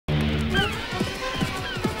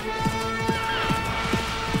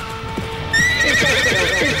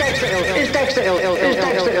Is Dexter ill? Is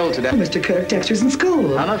Dexter ill today? Mr. Kirk, Dexter's in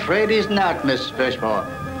school. I'm afraid he's not, Miss Fishmore.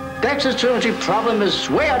 Dexter's truancy problem is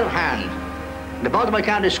way out of hand. The Baltimore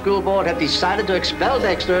County School Board have decided to expel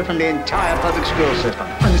Dexter from the entire public school system.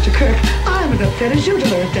 Mr. Kirk, I'm as upset as you to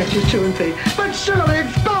learn Dexter's truancy, but surely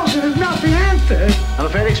expulsion is not the answer. I'm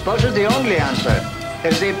afraid expulsion is the only answer.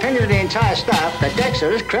 It's the opinion of the entire staff that Dexter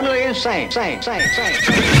is criminally insane. Sane.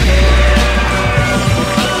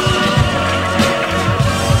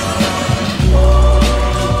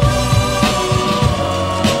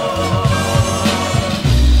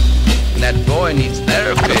 That boy needs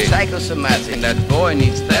therapy. Psychosomatic. That boy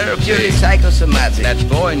needs therapy. Purely psychosomatic. That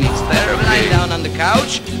boy needs therapy. Lying down on the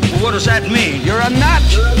couch. What does that mean? You're a nut.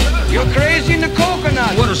 You're crazy in the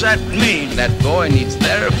coconut. What does that mean? That boy needs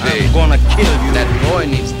therapy. I'm gonna kill you. That boy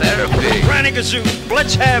needs therapy. Granny Gazoo,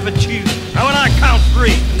 let's have it, you. Now when I count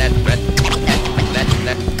 3. That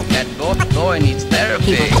boy needs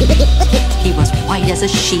therapy. He was white as a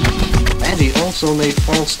sheet. And he also made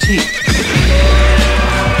false teeth.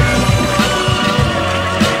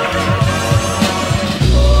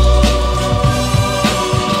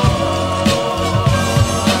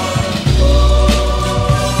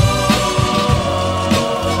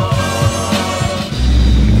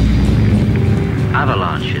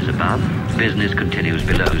 Avalanche is above. Business continues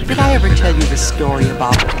below. Did I ever tell you the story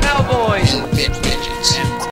about Cowboys and midgets.